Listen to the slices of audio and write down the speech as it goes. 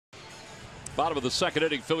Bottom of the second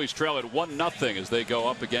inning, Phillies trail at 1-0 as they go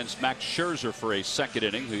up against Max Scherzer for a second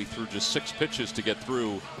inning. He threw just 6 pitches to get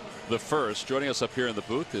through the first. Joining us up here in the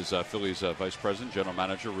booth is Phillies Vice President, General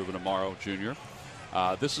Manager Ruben Amaro Jr.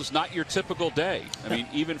 This is not your typical day. I mean,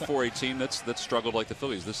 even for a team that's struggled like the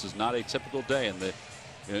Phillies, this is not a typical day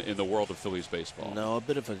in the world of Phillies baseball. No, a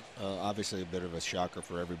bit of a obviously a bit of a shocker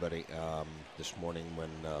for everybody this morning when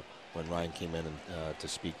Ryne came in to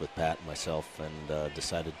speak with Pat and myself and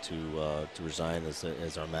decided to resign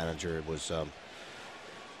as our manager. It was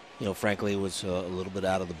frankly, it was a little bit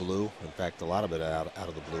out of the blue. In fact, a lot of it out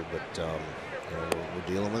of the blue. But we're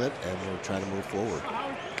dealing with it and we're trying to move forward.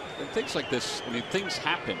 And things like this, I mean, things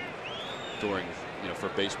happen during, for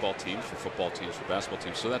baseball teams, for football teams, for basketball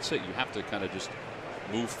teams. So that's it. You have to kind of just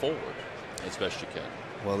move forward as best you can.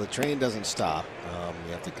 Well, the train doesn't stop.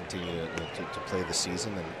 We have to continue to play the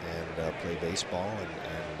season and play baseball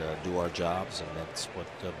and do our jobs. And that's what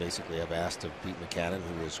basically I've asked of Pete Mackanin,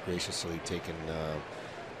 who has graciously taken the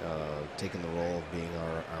role of being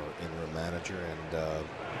our interim manager, and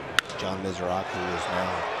John Mizrak, who is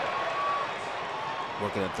now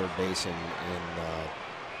working at third base in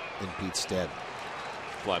Pete's stead.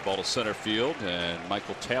 Fly ball to center field, and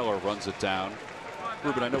Michael Taylor runs it down.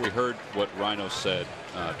 Ruben, I know we heard what Ryno said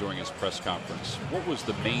during his press conference. What was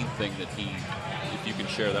the main thing that he, if you can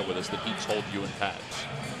share that with us, that he told you and Pat?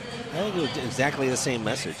 I think it was exactly the same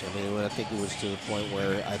message. I mean, I think it was to the point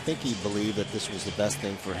where I think he believed that this was the best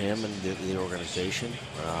thing for him and the organization,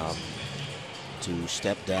 to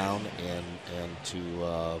step down and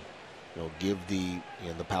to give the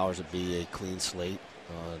powers that be a clean slate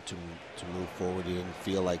to move forward. He didn't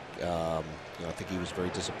feel like I think he was very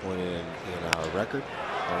disappointed in our record,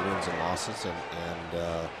 our wins and losses,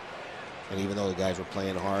 and even though the guys were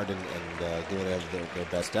playing hard and giving their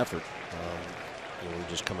best effort, we're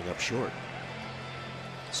just coming up short.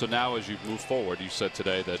 So now, as you move forward, you said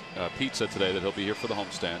today that Pete said today that he'll be here for the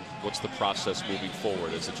homestand. What's the process moving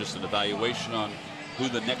forward? Is it just an evaluation on who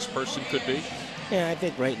the next person could be? Yeah, I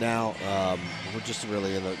think right now we're just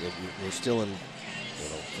really we're still in,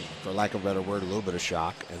 for lack of a better word, a little bit of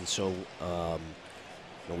shock, and so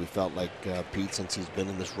we felt like Pete, since he's been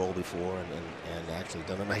in this role before and actually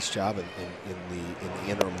done a nice job in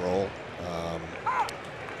the interim role,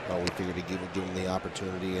 we figured to give him the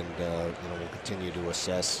opportunity, and we'll continue to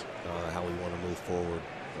assess how we want to move forward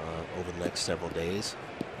over the next several days.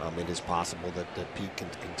 It is possible that Pete can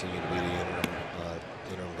continue to be the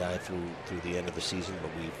interim guy through the end of the season,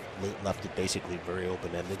 but we've left it basically very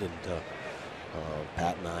open-ended, and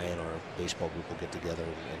Pat and I and our baseball group will get together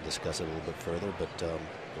and discuss it a little bit further. But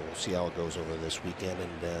we'll see how it goes over this weekend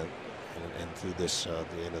and through this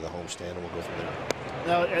the end of the homestand, and we'll go from there.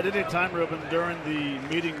 Now, at any time, Ruben, during the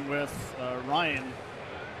meeting with Ryne,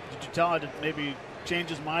 did you tell him to maybe change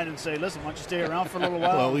his mind and say, "Listen, why don't you stay around for a little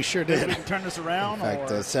while? Well, we sure did. Maybe we can turn this around." In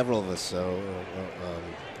fact, several of us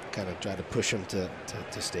kind of tried to push him to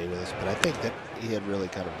stay with us, but I think that he had really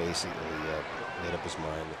kind of basically made up his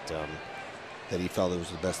mind that he felt it was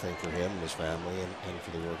the best thing for him and his family and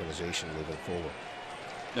for the organization moving forward.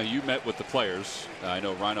 Now, you met with the players. I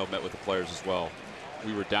know Ryno met with the players as well.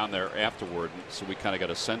 We were down there afterward, so we kind of got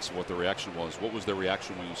a sense of what the reaction was. What was their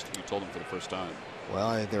reaction when you told them for the first time? Well,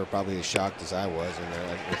 I think they were probably as shocked as I was,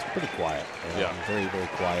 and it's pretty quiet. Yeah. Very, very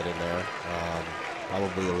quiet in there.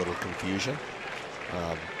 Probably a little confusion,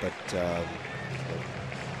 but a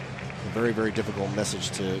very, very difficult message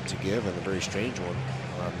to give, and a very strange one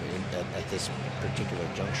at this particular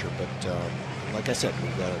juncture. But like I said,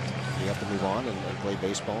 we have to move on and play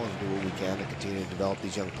baseball and do what we can to continue to develop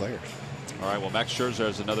these young players. All right, well, Max Scherzer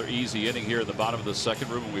has another easy inning here at the bottom of the second,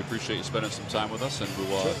 Ruben. We appreciate you spending some time with us, and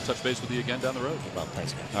we'll touch base with you again down the road. No problem.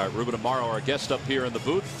 Thanks, guys. All right, Ruben Amaro, our guest up here in the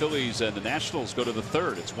booth. Phillies and the Nationals go to the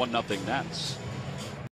third. It's 1-0 Nats.